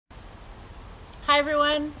Hi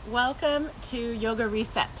everyone, welcome to Yoga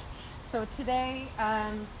Reset. So today,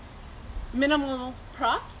 minimal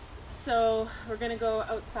props. So we're gonna go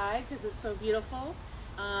outside because it's so beautiful.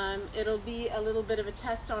 It'll be a little bit of a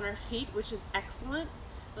test on our feet, which is excellent.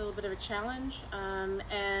 A little bit of a challenge.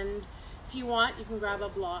 And if you want, you can grab a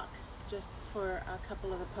block just for a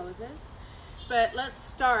couple of the poses. But let's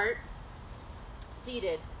start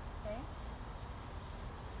seated, okay?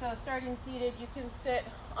 So starting seated, you can sit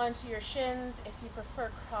onto your shins. If you prefer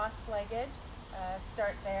cross-legged,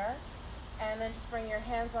 start there. And then just bring your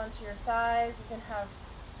hands onto your thighs. You can have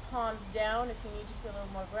palms down if you need to feel a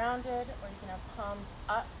little more grounded, or you can have palms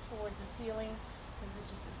up towards the ceiling because it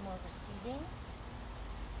just is more receiving.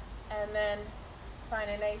 And then find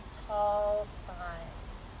a nice tall spine.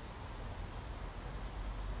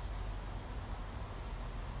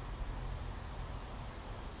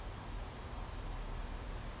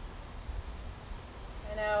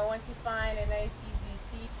 And now once you find a nice easy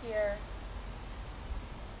seat here,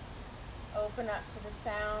 open up to the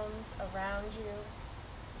sounds around you.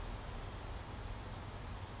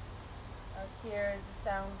 Out here is the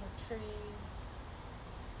sounds of trees,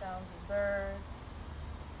 sounds of birds,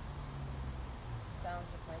 sounds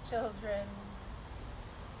of my children.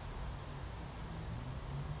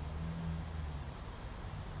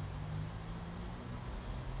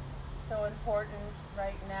 So important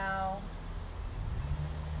right now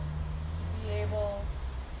to be able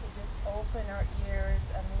to just open our ears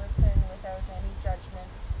and listen without any judgment,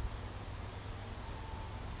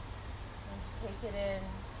 and to take it in.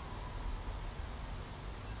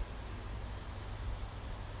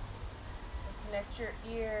 And connect your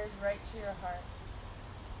ears right to your heart.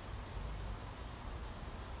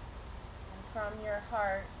 And from your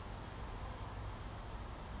heart,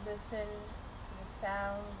 listen to the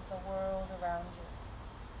sounds of the world around you.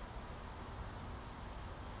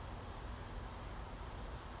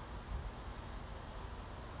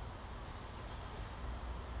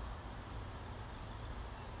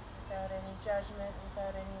 Without any judgment,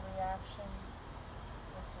 without any reaction,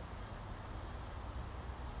 listen.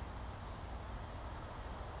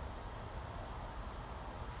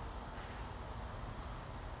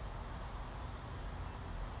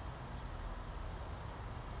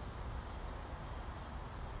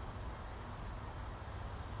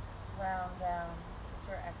 Round down with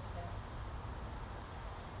your exhale.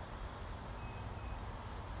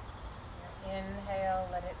 Your inhale,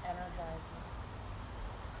 let it energize you.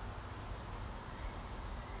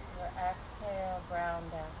 Your exhale,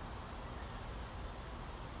 ground down.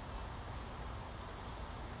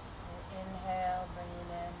 Your inhale, bringing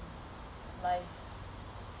in life.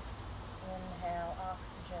 Inhale,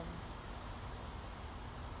 oxygen.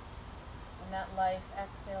 And that life,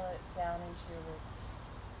 exhale it down into your roots.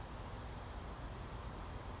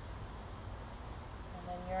 And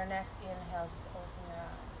then your next inhale, just open your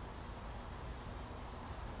eyes.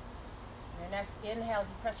 Your next inhale, as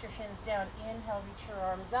you press your shins down, inhale, reach your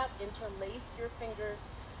arms up, interlace your fingers,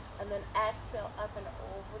 and then exhale up and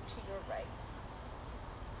over to your right.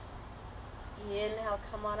 Inhale,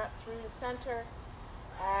 come on up through the center.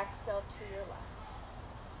 Exhale to your left.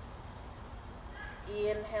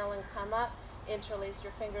 Inhale and come up. Interlace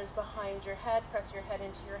your fingers behind your head. Press your head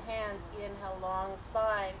into your hands. Inhale, long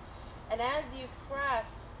spine. And as you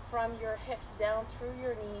press from your hips down through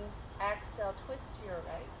your knees, exhale, twist to your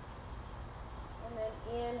right. And then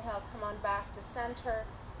inhale, come on back to center.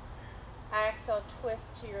 Exhale,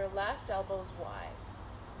 twist to your left, elbows wide.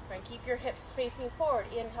 Try and keep your hips facing forward.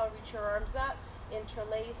 Inhale, reach your arms up,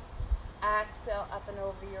 interlace. Exhale, up and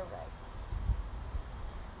over your right.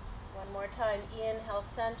 One more time. Inhale,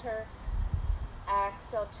 center.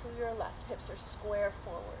 Exhale to your left. Hips are square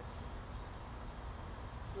forward.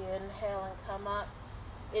 Inhale and come up.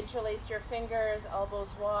 Interlace your fingers,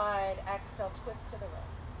 elbows wide. Exhale, twist to the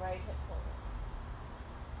right. Right hip forward.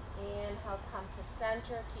 Inhale, come to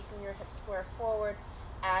center, keeping your hips square forward.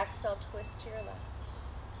 Exhale, twist to your left.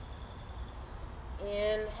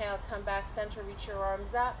 Inhale, come back center, reach your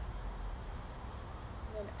arms up.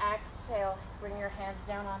 And then exhale, bring your hands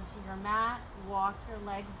down onto your mat. Walk your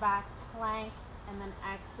legs back, plank, and then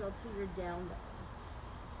exhale to your down dog.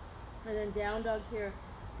 And then down dog here,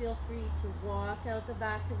 feel free to walk out the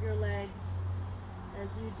back of your legs. As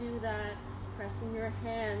you do that, pressing your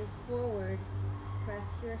hands forward,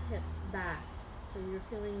 press your hips back, so you're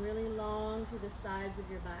feeling really long through the sides of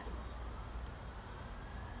your body.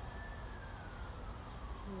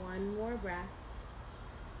 One more breath.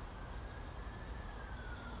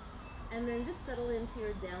 And then just settle into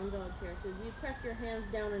your down dog here. So as you press your hands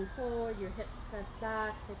down and forward, your hips press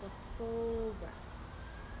back, take a full breath.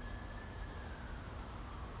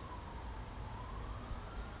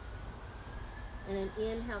 And then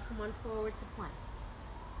inhale, come on forward to plank.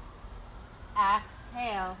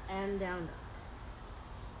 Exhale and down dog.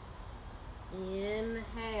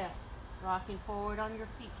 Inhale, rocking forward on your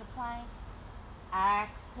feet to plank.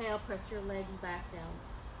 Exhale, press your legs back down.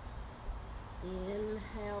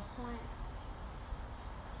 Inhale, plank.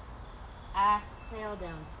 Exhale,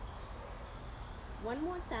 down. One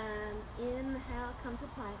more time. Inhale, come to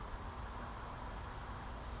plank.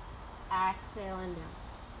 Exhale and down.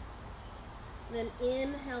 Then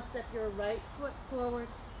inhale, step your right foot forward.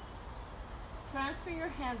 Transfer your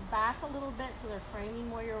hands back a little bit so they're framing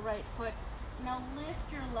more your right foot. Now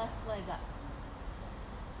lift your left leg up.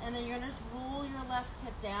 And then you're going to just roll your left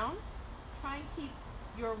hip down. Try and keep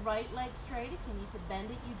your right leg straight. If you need to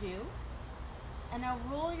bend it, you do. And now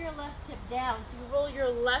roll your left hip down. So you roll your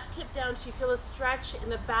left hip down so you feel a stretch in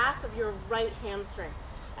the back of your right hamstring.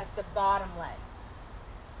 That's the bottom leg.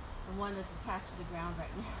 The one that's attached to the ground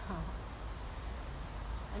right now.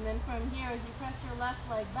 And then from here, as you press your left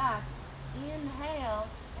leg back, inhale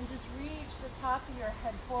and just reach the top of your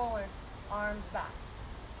head forward, arms back.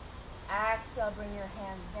 Exhale, bring your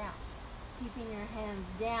hands down. Keeping your hands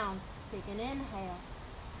down, take an inhale.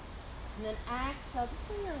 And then exhale, just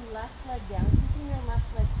bring your left leg down, keeping your left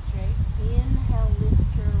leg straight. Inhale,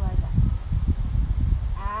 lift your leg up.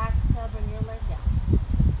 Exhale, bring your leg down.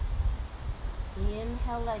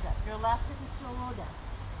 Inhale, leg up. Your left hip is still low down.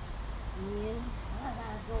 Inhale,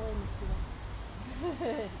 go in,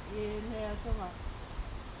 good. Inhale, come on.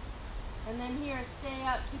 And then here, stay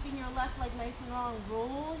up, keeping your left leg nice and long.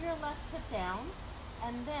 Roll your left hip down.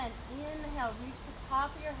 And then inhale, reach the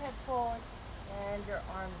top of your head forward and your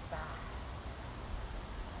arms back.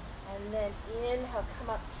 And then inhale, come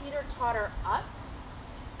up, teeter-totter up.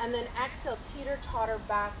 And then exhale, teeter-totter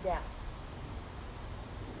back down.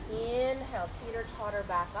 Inhale, teeter-totter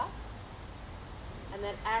back up. And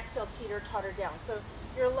then exhale, teeter-totter down. So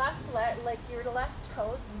your left leg, like your left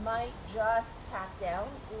toes might just tap down.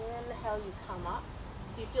 Inhale, you come up.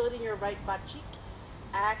 So you feel it in your right butt cheek.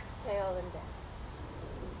 Exhale and down.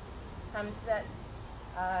 Come to that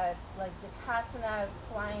like Dakasana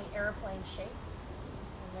flying airplane shape.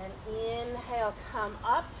 And then inhale, come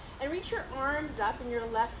up. And reach your arms up and your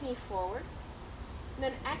left knee forward. And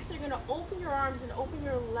then exhale, you're going to open your arms and open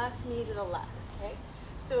your left knee to the left. Okay?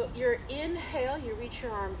 So your inhale, you reach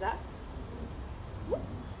your arms up.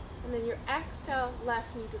 And then your exhale,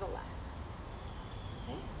 left knee to the left.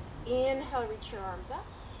 Okay? Inhale, reach your arms up.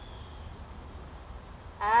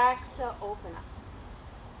 Exhale, open up.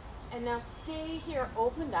 And now stay here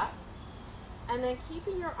opened up. And then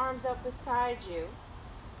keeping your arms out beside you,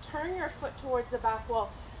 turn your foot towards the back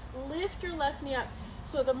wall. Lift your left knee up.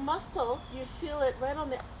 So the muscle, you feel it right on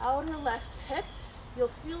the outer left hip. You'll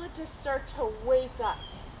feel it just start to wake up.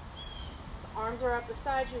 So arms are up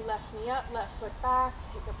beside you, left knee up, left foot back,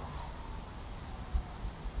 take a breath.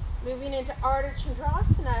 Moving into Ardha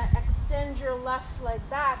Chandrasana, extend your left leg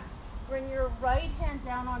back. Bring your right hand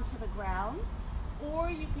down onto the ground, or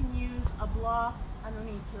you can use a block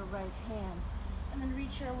underneath your right hand. And then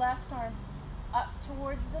reach your left arm up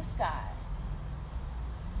towards the sky.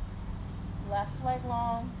 Left leg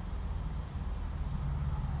long.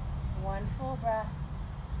 One full breath.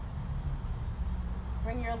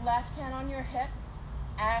 Bring your left hand on your hip.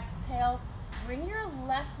 Exhale. Bring your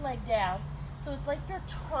left leg down. So it's like you're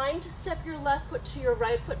trying to step your left foot to your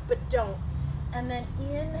right foot, but don't. And then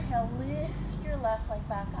inhale, lift your left leg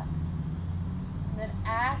back up. And then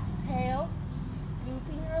exhale,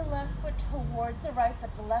 scooping your left foot towards the right,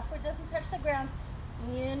 but the left foot doesn't touch the ground.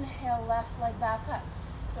 Inhale, left leg back up.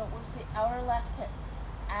 So it works the outer left hip.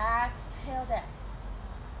 Exhale down.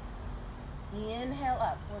 Inhale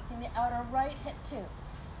up, working the outer right hip too.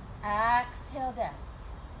 Exhale down.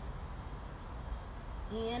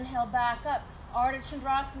 Inhale back up. Ardha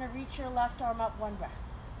Chandrasana, reach your left arm up, one breath.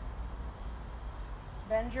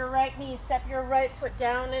 Bend your right knee, step your right foot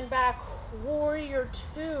down and back. Warrior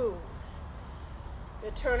two.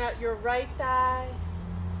 You turn out your right thigh.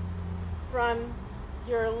 From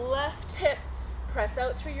your left hip, press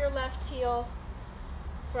out through your left heel.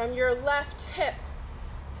 From your left hip,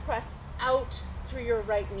 press out through your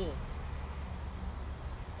right knee.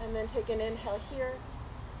 And then take an inhale here.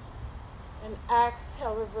 And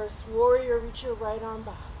exhale, reverse warrior, reach your right arm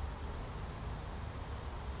back.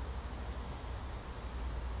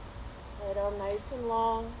 Right arm nice and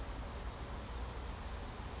long.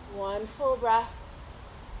 One full breath.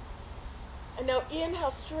 And now inhale,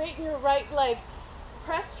 straighten your right leg.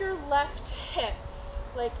 Press your left hip,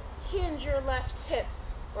 like hinge your left hip,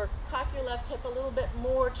 or cock your left hip a little bit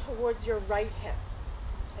more towards your right hip.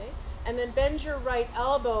 Okay? And then bend your right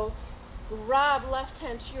elbow, Grab left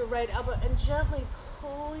hand to your right elbow and gently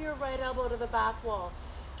pull your right elbow to the back wall.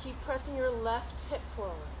 Keep pressing your left hip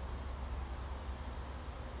forward.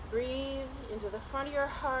 Breathe into the front of your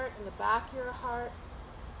heart and the back of your heart.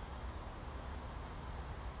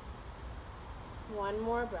 One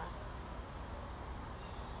more breath.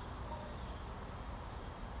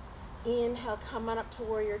 Inhale, come on up to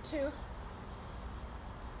warrior two.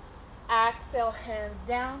 Exhale, hands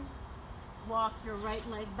down. Walk your right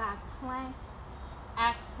leg back, plank.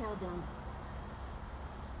 Exhale, down.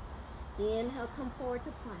 Inhale, come forward to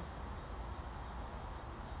plank.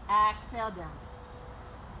 Exhale, down.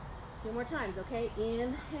 Two more times, okay?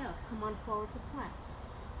 Inhale, come on forward to plank.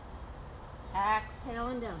 Exhale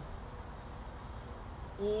and down.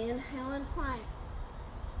 Inhale and plank.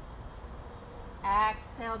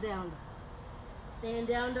 Exhale, down dog. Stay in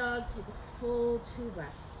down dog, take a full 2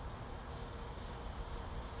 breaths.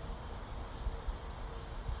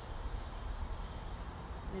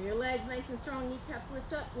 Now your legs nice and strong, kneecaps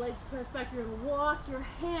lift up, legs press back. You're gonna walk your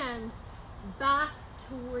hands back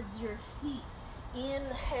towards your feet.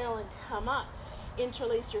 Inhale and come up.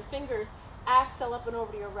 Interlace your fingers. Exhale up and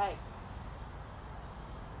over to your right.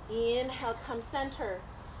 Inhale, come center.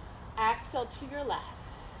 Exhale to your left.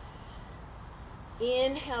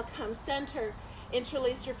 Inhale, come center.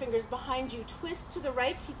 Interlace your fingers behind you. Twist to the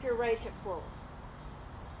right. Keep your right hip forward.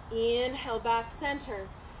 Inhale, back center.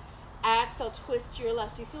 Exhale, twist to your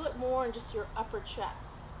left. So you feel it more in just your upper chest.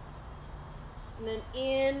 And then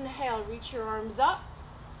inhale, reach your arms up.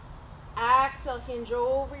 Exhale, hinge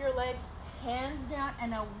over your legs, hands down,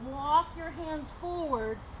 and now walk your hands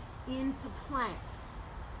forward into plank.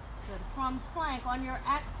 Good. From plank, on your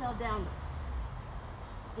exhale, down.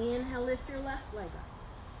 Inhale, lift your left leg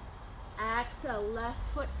up. Exhale, left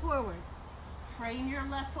foot forward. Frame your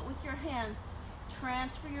left foot with your hands.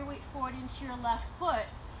 Transfer your weight forward into your left foot,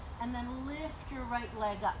 and then lift your right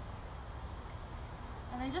leg up.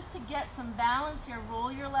 And then just to get some balance here,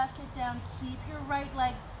 roll your left hip down, keep your right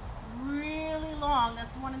leg really long.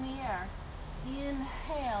 That's one in the air.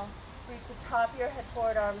 Inhale, reach the top of your head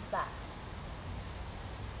forward, arms back.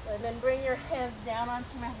 And then bring your hands down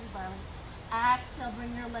onto your heavy belly. Exhale,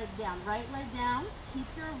 bring your leg down. Right leg down. Keep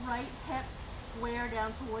your right hip square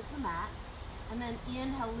down towards the mat. And then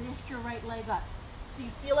inhale, lift your right leg up. So you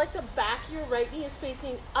feel like the back of your right knee is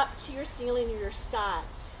facing up to your ceiling or your sky.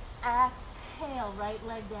 Exhale, right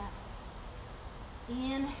leg down.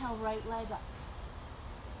 Inhale, right leg up.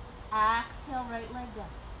 Exhale, right leg down.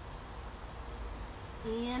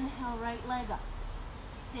 Inhale, right leg up.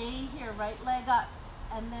 Stay here, right leg up.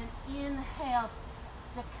 And then inhale,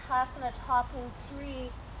 Dakasana, toppling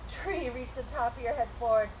tree. Reach the top of your head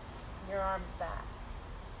forward, and your arms back.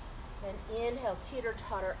 Then inhale,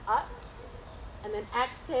 teeter-totter up. And then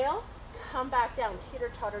exhale, come back down,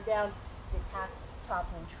 teeter-totter down, Dakasana,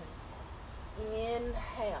 toppling tree.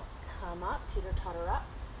 Inhale, come up, teeter-totter up.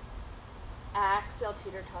 Exhale,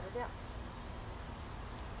 teeter-totter down.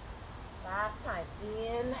 Last time.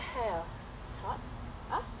 Inhale, top,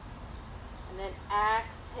 up. And then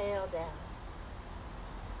exhale, down.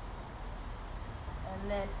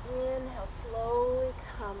 And then inhale, slowly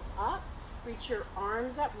come up. Reach your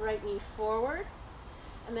arms up, right knee forward.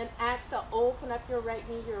 And then exhale, open up your right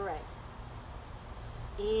knee, your right.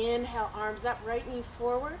 Inhale, arms up, right knee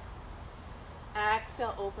forward.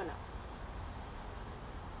 Exhale, open up.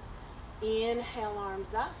 Inhale,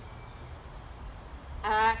 arms up.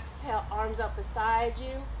 Exhale, arms up beside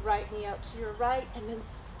you, right knee out to your right, and then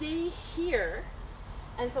stay here.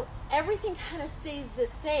 And so everything kind of stays the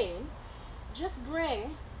same. Just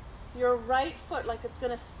bring your right foot like it's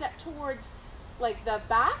going to step towards like the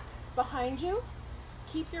back behind you.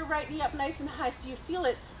 Keep your right knee up nice and high so you feel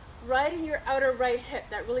it right in your outer right hip.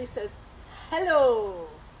 That really says hello.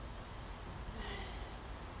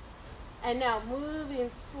 And now moving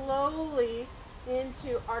slowly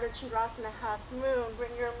into Ardha Chandrasana, half moon.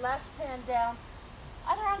 Bring your left hand down,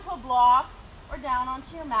 either onto a block or down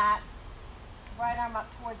onto your mat. Right arm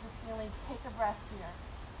up towards the ceiling. Take a breath here.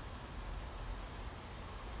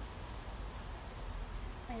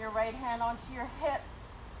 Bring your right hand onto your hip.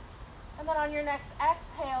 And then on your next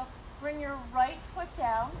exhale, bring your right foot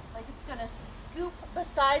down like it's going to scoop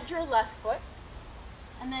beside your left foot.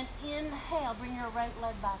 And then inhale, bring your right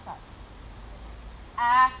leg back up.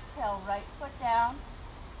 Exhale, right foot down.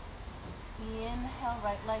 Inhale,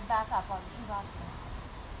 right leg back up on Shavasana.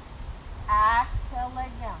 Exhale, leg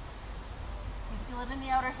down. So you feel it in the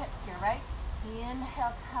outer hips here, right?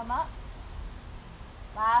 Inhale, come up.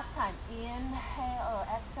 Last time. Inhale,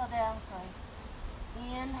 exhale down, sorry.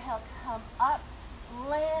 Inhale, come up.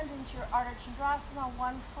 Land into your Ardha Chandrasana,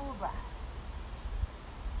 one full breath.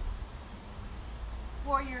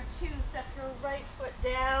 Warrior two. Step your right foot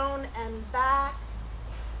down and back.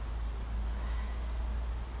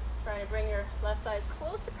 Trying to bring your left thigh as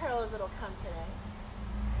close to parallel as it'll come today.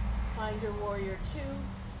 Find your Warrior two.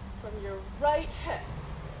 From your right hip,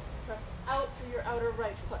 press out through your outer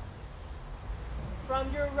right foot.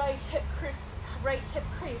 From your right hip crease,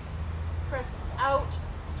 press out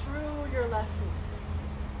through your left knee.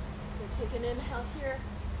 We'll take an inhale here.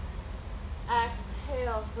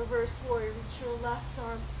 Exhale, reverse warrior. Reach your left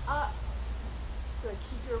arm up. Good.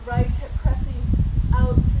 Keep your right hip pressing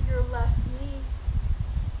out through your left knee.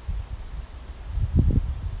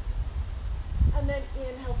 And then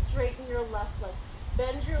inhale, straighten your left leg.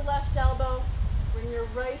 Bend your left elbow. Bring your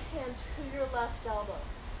right hand to your left elbow.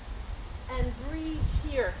 And breathe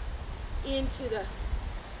here into the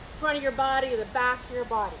front of your body, the back of your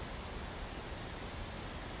body.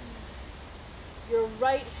 Your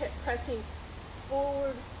right hip pressing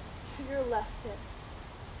forward to your left hip.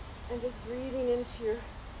 And just breathing into your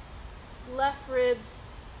left ribs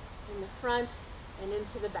in the front and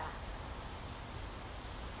into the back.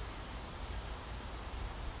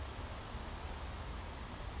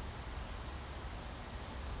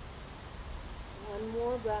 One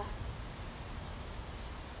more breath.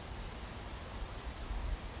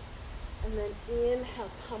 And then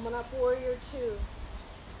inhale, coming up, Warrior two.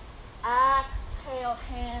 Exhale,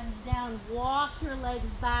 hands down. Walk your legs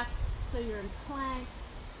back so you're in plank.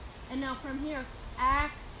 And now from here,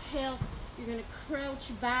 exhale, you're going to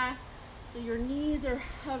crouch back so your knees are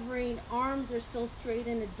hovering, arms are still straight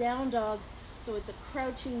in a down dog. So it's a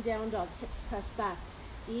crouching down dog, hips press back.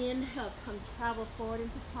 Inhale, come travel forward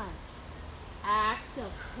into plank.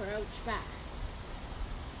 Exhale, crouch back.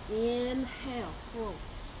 Inhale, forward.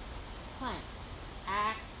 Plank.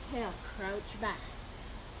 Exhale, crouch back.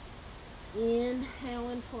 Inhale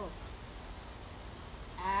and forward.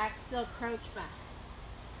 Exhale, crouch back.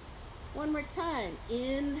 One more time.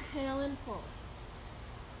 Inhale and forward.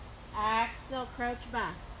 Exhale, crouch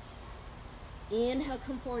back. Inhale,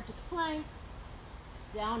 come forward to plank.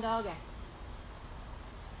 Down dog, exhale.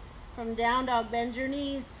 From down dog, bend your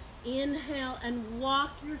knees. Inhale and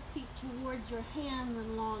walk your feet towards your hands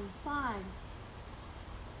and long spine.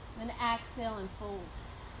 Then exhale and fold.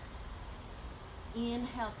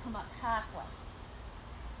 Inhale, come up halfway.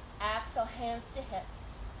 Exhale, hands to hips.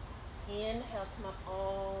 Inhale, come up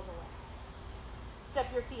all the way.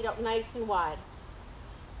 Step your feet out nice and wide.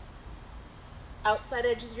 Outside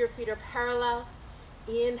edges of your feet are parallel.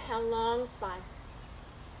 Inhale, long spine.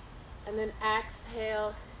 And then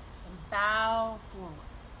exhale and bow forward.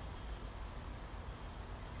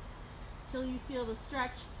 Till you feel the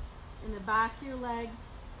stretch in the back of your legs.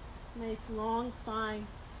 Nice long spine.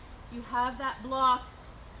 If you have that block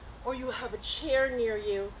or you have a chair near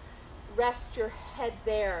you, rest your head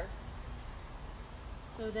there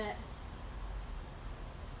so that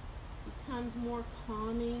it becomes more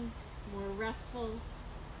calming, more restful,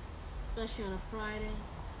 especially on a Friday.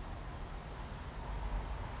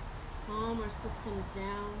 Calm our systems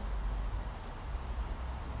down.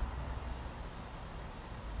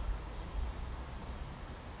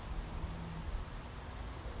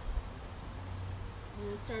 And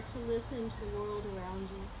then start to listen to the world around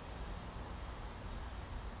you.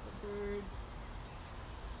 The birds.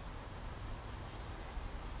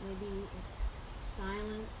 Maybe it's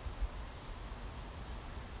silence.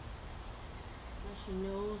 There's actually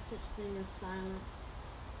no such thing as silence.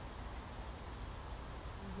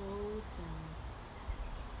 There's always sound.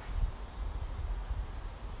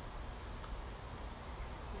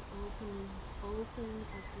 Open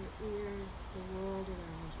up your ears to the world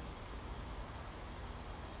around you.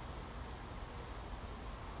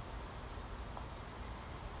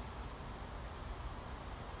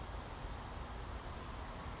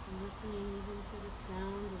 Listening even for the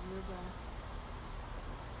sound of your breath.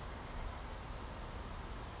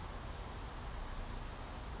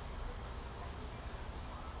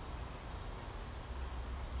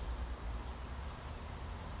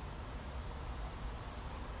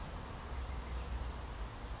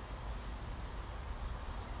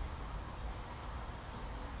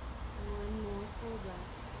 One more full breath.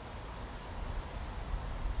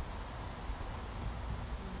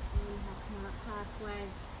 Inhale, come up halfway.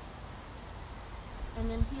 And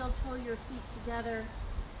then heel toe your feet together.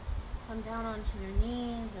 Come down onto your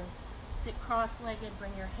knees or sit cross-legged.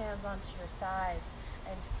 Bring your hands onto your thighs.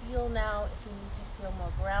 And feel now if you need to feel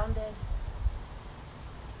more grounded.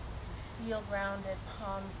 If you feel grounded,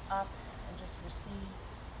 palms up and just receive.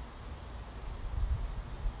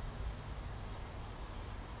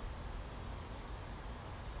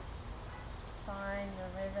 Just find your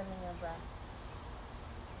rhythm in your breath.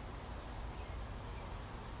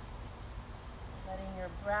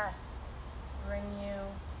 breath bring you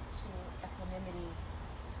to equanimity,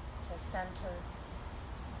 to center,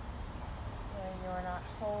 where you're not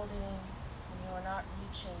holding and you're not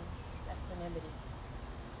reaching. Is equanimity.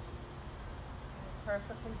 You're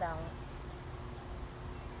perfectly balanced.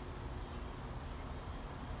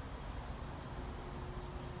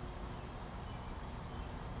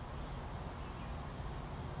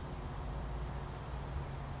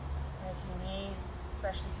 If you need,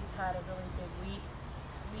 especially if you've had a really big week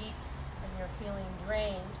and you're feeling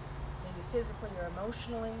drained, maybe physically or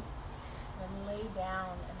emotionally, then lay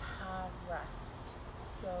down and have rest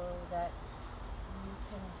so that you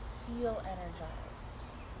can feel energized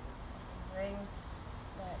and bring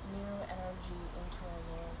that new energy into our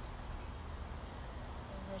world.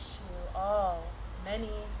 I wish you all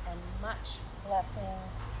many and much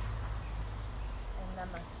blessings, and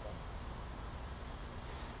namaste.